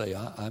themselves and say,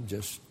 I'm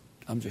just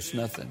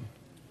nothing.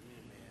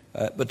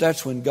 But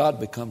that's when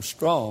God becomes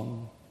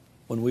strong,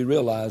 when we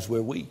realize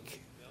we're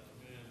weak.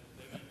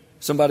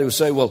 Somebody would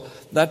say, well,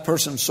 that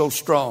person's so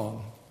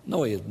strong.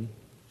 No, he isn't.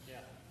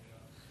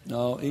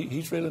 No,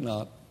 he's really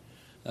not.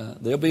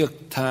 There'll be a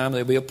time,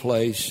 there'll be a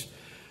place,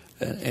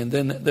 and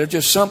then there's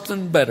just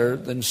something better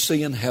than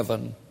seeing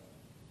heaven.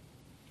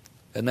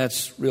 And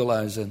that's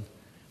realizing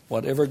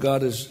whatever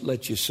God has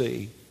let you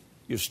see,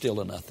 you're still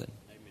a nothing.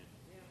 Amen.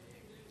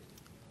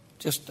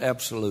 Just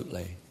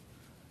absolutely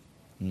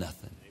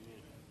nothing.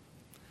 Amen.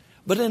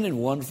 But isn't it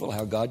wonderful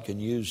how God can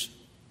use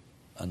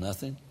a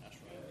nothing?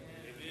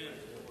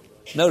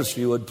 Notice, if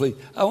you would, please.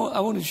 I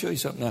want to show you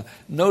something now.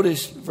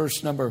 Notice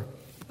verse number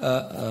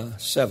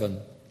 7.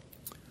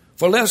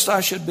 For lest I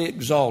should be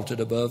exalted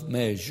above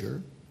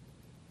measure.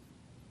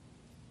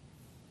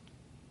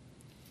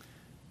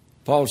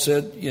 Paul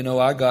said, you know,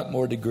 I got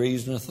more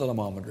degrees than a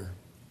thermometer.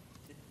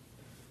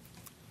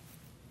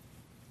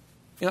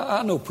 You know,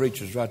 I know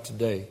preachers right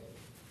today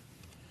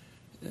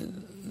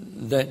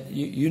that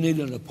you need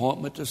an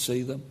appointment to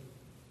see them.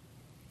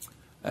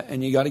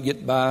 And you got to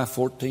get by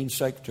 14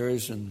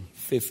 secretaries and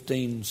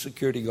 15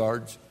 security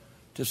guards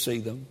to see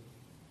them.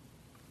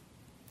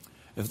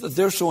 If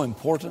they're so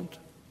important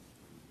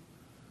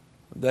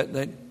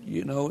that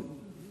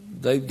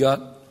they've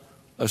got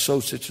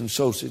associates and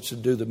associates to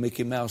do the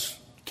Mickey Mouse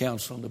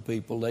counseling to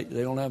people. They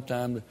don't have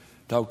time to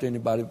talk to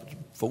anybody but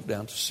folk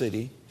down at the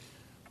city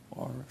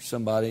or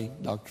somebody,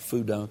 Dr.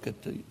 Fudunk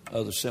at the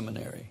other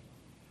seminary.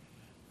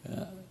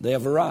 They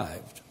have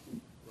arrived.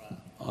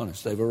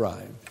 Honest, they've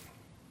arrived.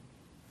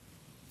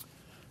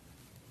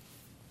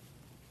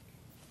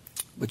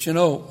 But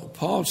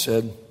Paul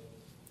said,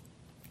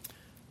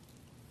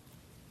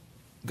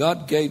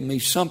 God gave me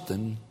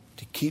something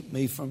to keep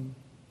me from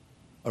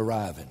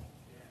arriving.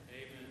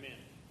 Amen.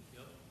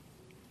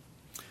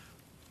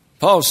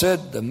 Paul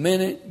said, the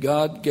minute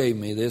God gave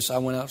me this, I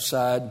went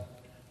outside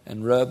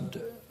and rubbed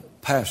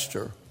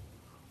pasture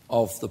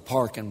off the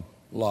parking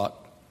lot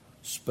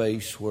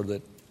space where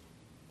that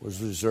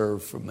was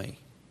reserved for me.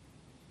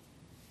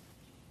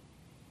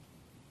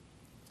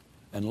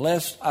 And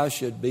lest I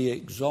should be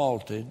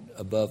exalted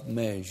above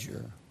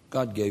measure,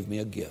 God gave me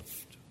a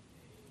gift.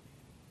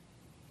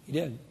 He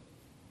did.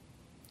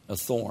 A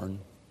thorn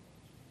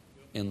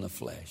in the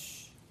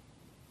flesh.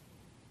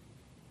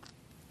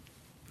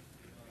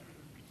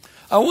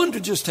 I wonder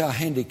just how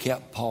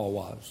handicapped Paul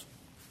was.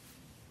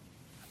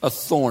 A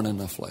thorn in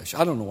the flesh.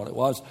 I don't know what it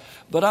was,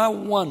 but I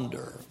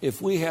wonder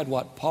if we had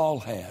what Paul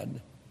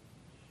had.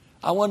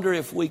 I wonder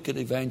if we could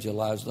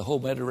evangelize the whole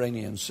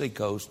Mediterranean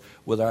seacoast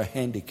with our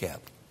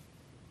handicap.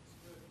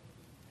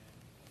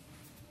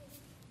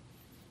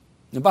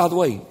 And by the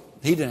way,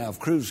 he didn't have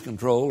cruise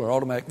control or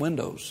automatic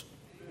windows.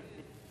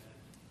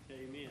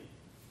 Amen.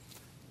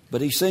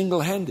 But he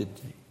single-handed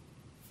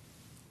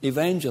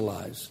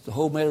evangelized the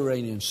whole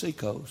Mediterranean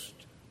seacoast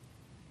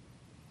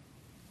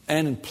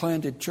and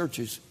planted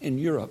churches in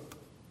Europe.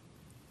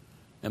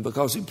 And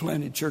because he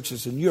planted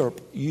churches in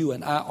Europe, you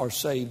and I are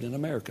saved in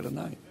America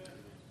tonight.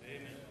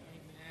 Amen.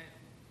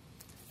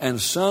 And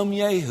some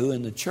Yahoo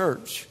in the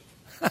church,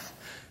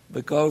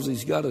 because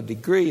he's got a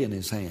degree in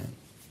his hand,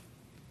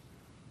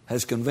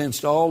 has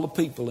convinced all the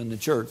people in the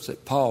church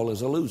that Paul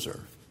is a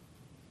loser,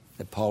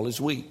 that Paul is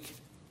weak,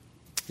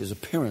 his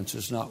appearance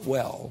is not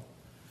well,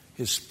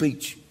 his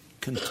speech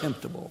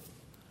contemptible.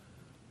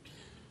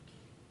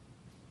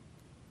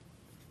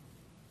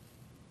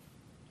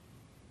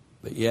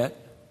 But yet,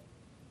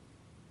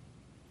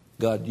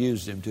 God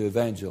used him to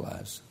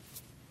evangelize.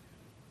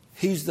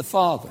 He's the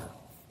father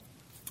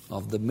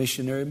of the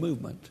missionary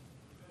movement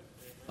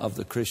of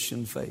the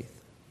Christian faith.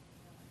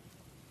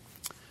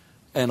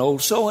 And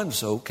old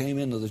so-and-so came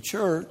into the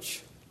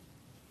church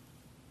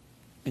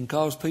and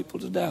caused people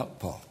to doubt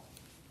Paul.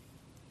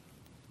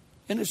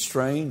 Isn't it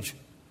strange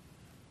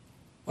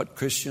what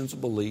Christians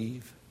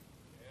believe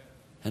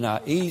and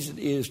how easy it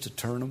is to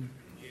turn them?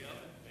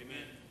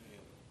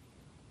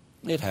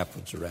 It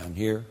happens around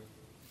here.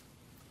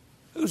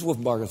 Who's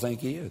Wolfenbarger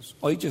think he is?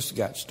 Oh, he just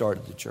got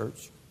started the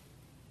church.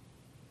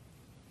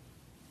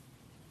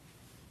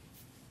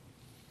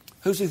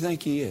 Who's he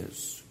think he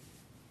is?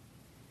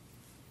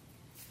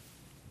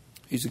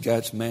 He's the guy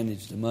that's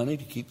managed the money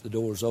to keep the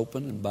doors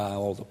open and buy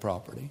all the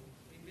property.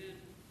 Amen.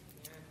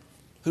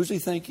 Who's he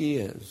think he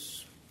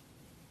is?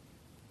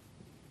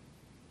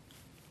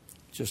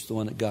 Just the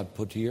one that God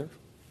put here?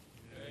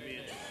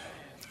 Amen.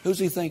 Who's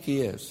he think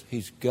he is?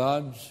 He's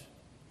God's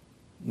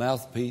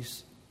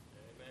mouthpiece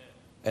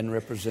and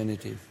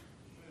representative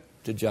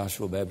to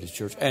Joshua Baptist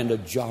Church and to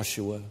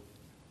Joshua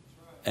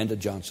and to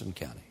Johnson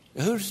County.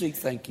 Who does he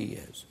think he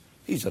is?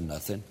 He's a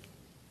nothing.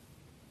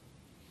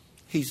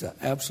 He's an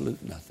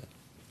absolute nothing.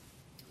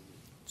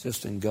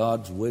 Just in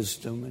God's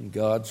wisdom and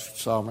God's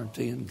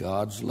sovereignty and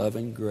God's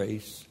loving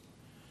grace,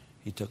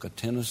 he took a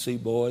Tennessee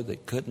boy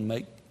that couldn't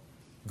make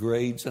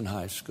grades in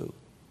high school,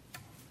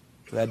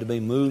 who had to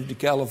be moved to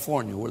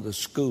California where the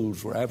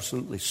schools were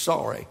absolutely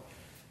sorry,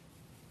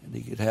 and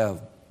he could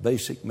have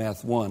basic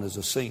math 1 as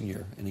a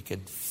senior, and he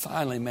could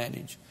finally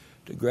manage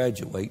to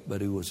graduate,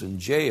 but he was in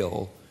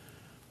jail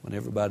when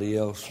everybody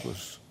else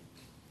was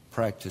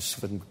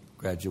practicing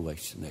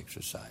graduation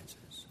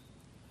exercises.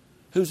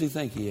 Who's he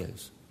think he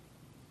is?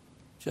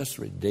 Just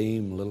a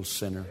redeemed little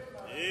sinner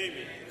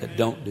that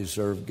don't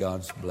deserve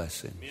God's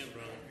blessings.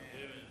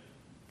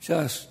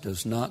 Just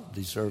does not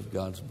deserve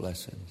God's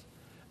blessings.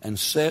 And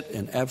sit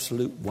in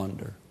absolute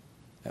wonder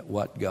at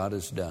what God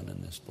has done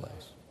in this place.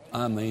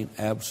 I mean,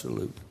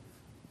 absolute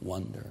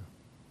wonder.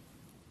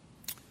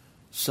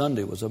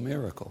 Sunday was a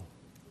miracle.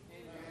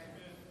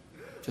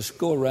 Just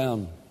go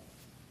around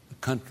the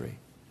country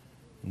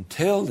and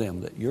tell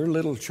them that your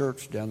little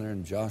church down there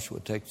in Joshua,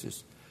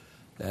 Texas,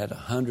 that had a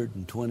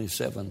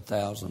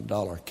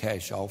 $127,000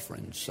 cash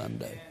offering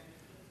Sunday.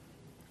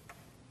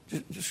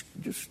 Just,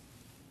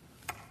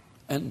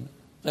 and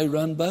they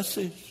run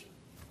buses.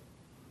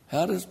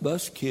 How does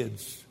bus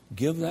kids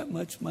give that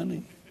much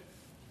money?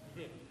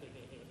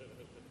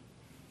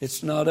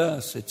 It's not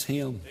us, it's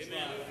Him.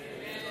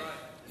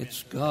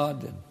 It's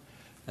God.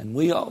 And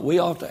we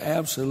ought to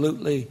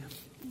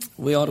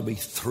be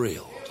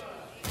thrilled.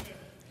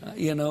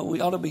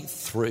 We ought to be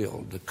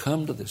thrilled to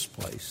come to this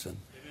place and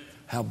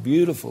how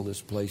beautiful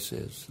this place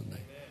is and the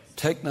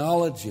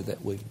technology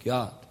that we've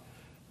got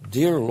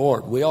Dear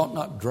Lord, we ought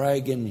not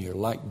drag in here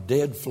like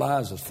dead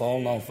flies that's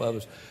fallen off of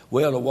us.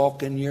 We ought to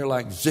walk in here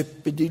like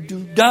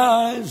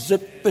zippity-doo-dah,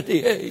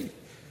 zippity-hey.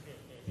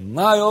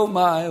 My, oh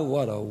my,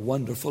 what a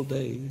wonderful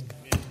day.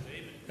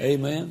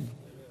 Amen.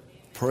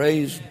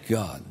 Praise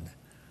God.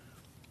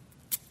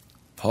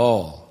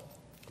 Paul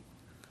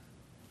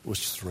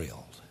was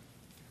thrilled.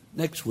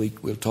 Next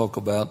week we'll talk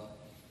about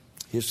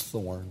his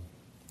thorn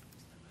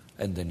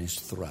and then his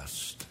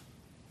thrust.